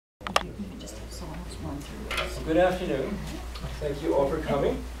So let's run through this. Good afternoon. Thank you all for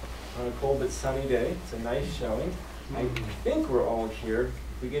coming on a cold but sunny day. It's a nice showing. I think we're all here.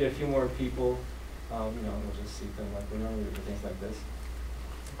 If we get a few more people, we'll just seat them like we normally do for things like this.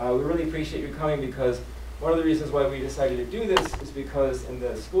 We really appreciate you coming because one of the reasons why we decided to do this is because in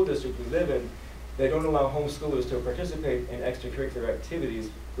the school district we live in, they don't allow homeschoolers to participate in extracurricular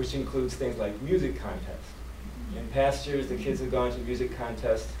activities, which includes things like music contests. In past years, the kids have gone to music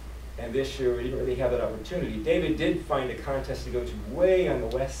contests, and this year we didn't really have that opportunity. David did find a contest to go to way on the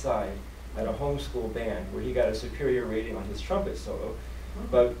west side at a homeschool band, where he got a superior rating on his trumpet solo.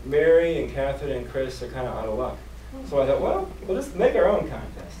 But Mary and Catherine and Chris are kind of out of luck. So I thought, well, we'll just make our own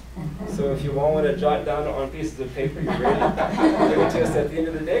contest. So if you all want to jot down on pieces of paper, you're ready to give it to us at the end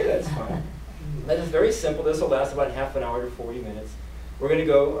of the day, that's fine. That is very simple. This will last about half an hour to 40 minutes. We're going to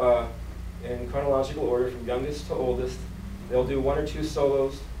go in chronological order from youngest to oldest. They'll do one or two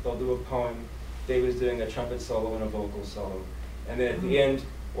solos. They'll do a poem. David's doing a trumpet solo and a vocal solo. And then at the end,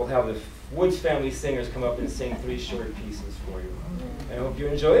 we'll have the Woods family singers come up and sing 3 short pieces for you. And I hope you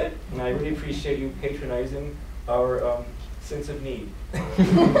enjoy it, and I really appreciate you patronizing our sense of need.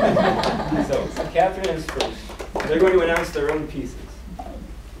 So Catherine is first. They're going to announce their own pieces.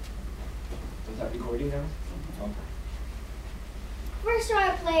 Is that recording now? Okay. First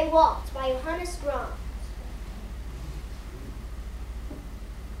I play Waltz by Johannes Brahms.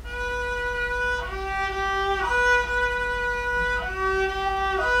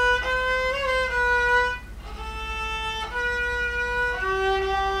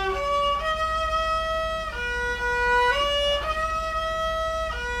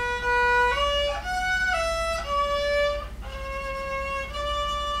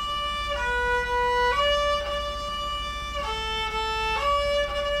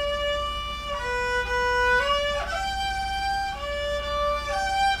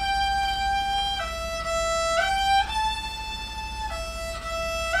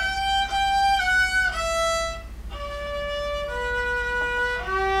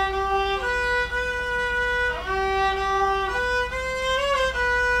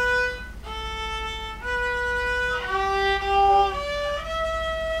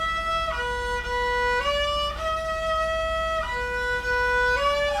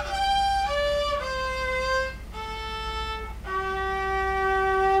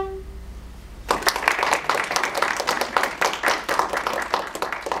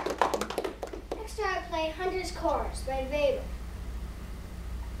 Chorus by Weber.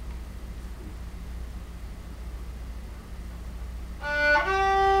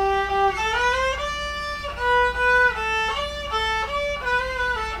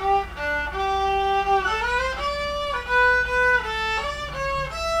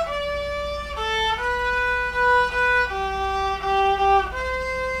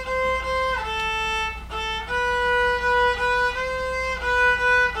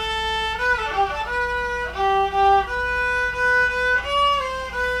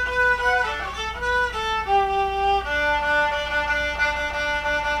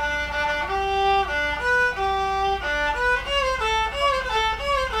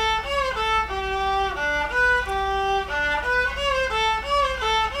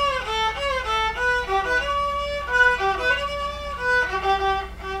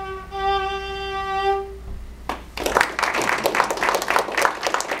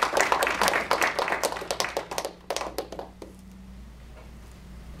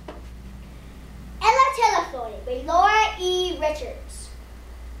 By Laura E. Richards.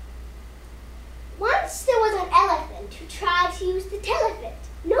 Once there was an elephant who tried to use the telephone.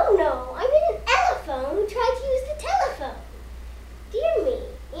 No, I mean an elephone who tried to use the telephone. Dear me,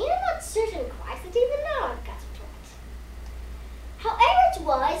 and I'm not certain quite that even now I've got it right. However it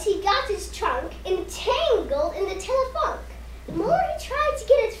was, he got his trunk entangled in the telephone. The more he tried to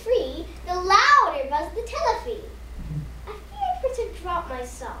get it free, the louder buzzed the telephone. I feared to drop my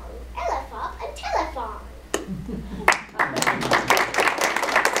song, Elephop and Telephone.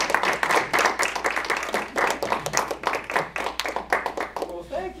 Well,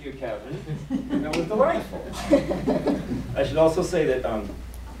 thank you, Catherine. That was delightful. I should also say that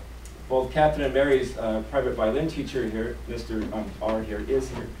both Catherine and Mary's private violin teacher here, Mr. R here, is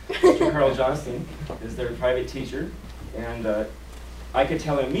here. Mr. Carl Johnston is their private teacher, and I could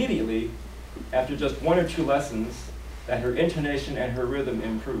tell immediately, after just 1 or 2 lessons, that her intonation and her rhythm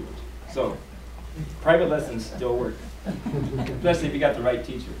improved. So, private lessons still work, especially if you got the right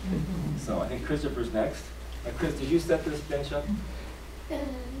teacher. So I think Christopher's next. Chris, did you set this bench up? No.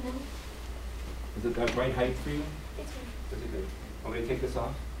 Is it the right height for you? It's fine. Is it good? Want me to take this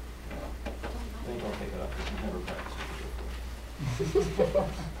off? I think I'll take it off. I've never practiced it before.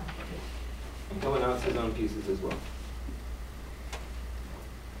 And he'll announce his own pieces as well.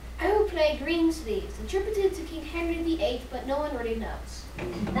 I will play Green Sleeves, interpreted to King Henry VIII, but no one really knows.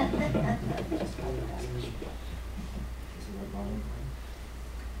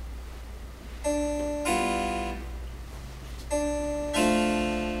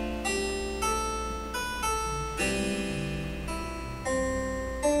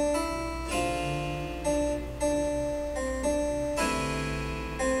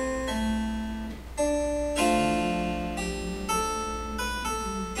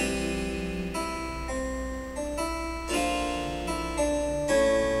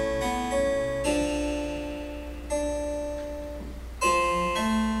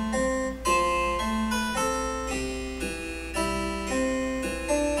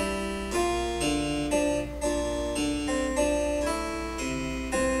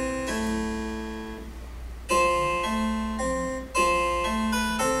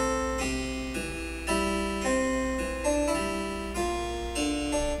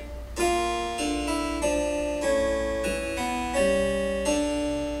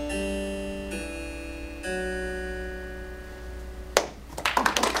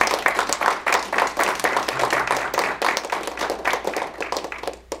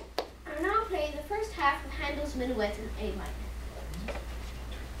 Minuet in A minor.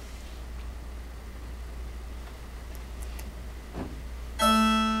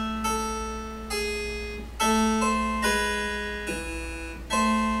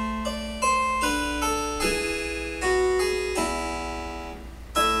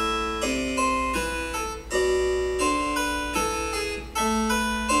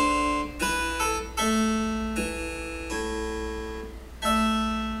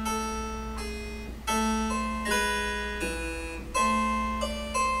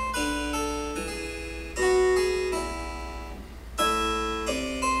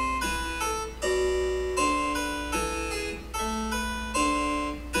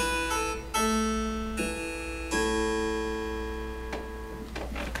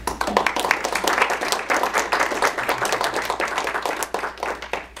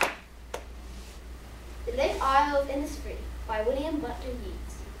 By William Butler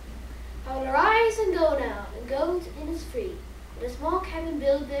Yeats. I will arise and go now, and go to Innisfree, and a small cabin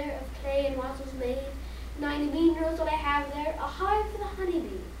build there of clay and wattles made. 90 minerals will I have there, a hive for the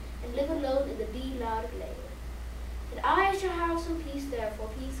honeybee, and live alone in the bee-loud glade. And I shall have some peace there, for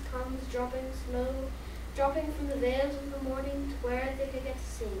peace comes dropping slow, dropping from the veils of the morning to where the cricket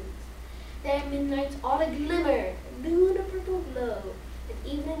sings. There midnight's all a glimmer, and noon a purple glow, and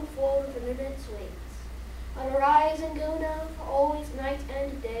evening full with the linnet's wings. I'll arise and go now, for always night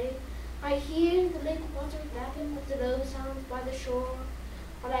and day. I hear the lake water lapping with the low sounds by the shore.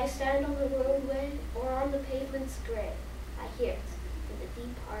 While I stand on the roadway or on the pavement's gray, I hear it in the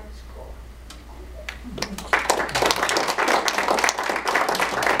deep heart's core.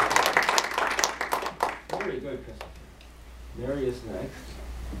 Very good, Christopher. Mary is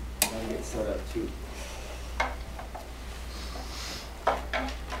next. I'll get set up too.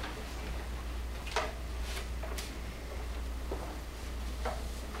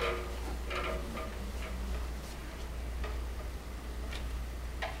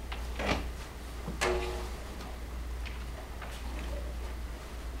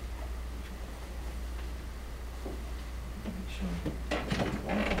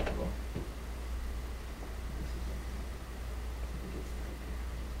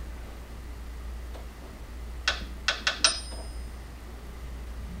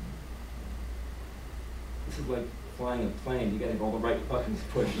 This is like flying a plane. You got to have all the right buttons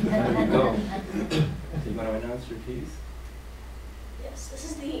pushed. There you go. So you want to announce your piece? Yes, this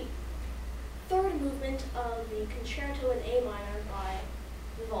is the third movement of the Concerto in A minor by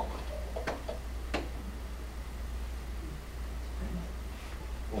Vivaldi.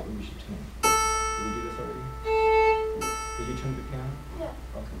 What we should tune.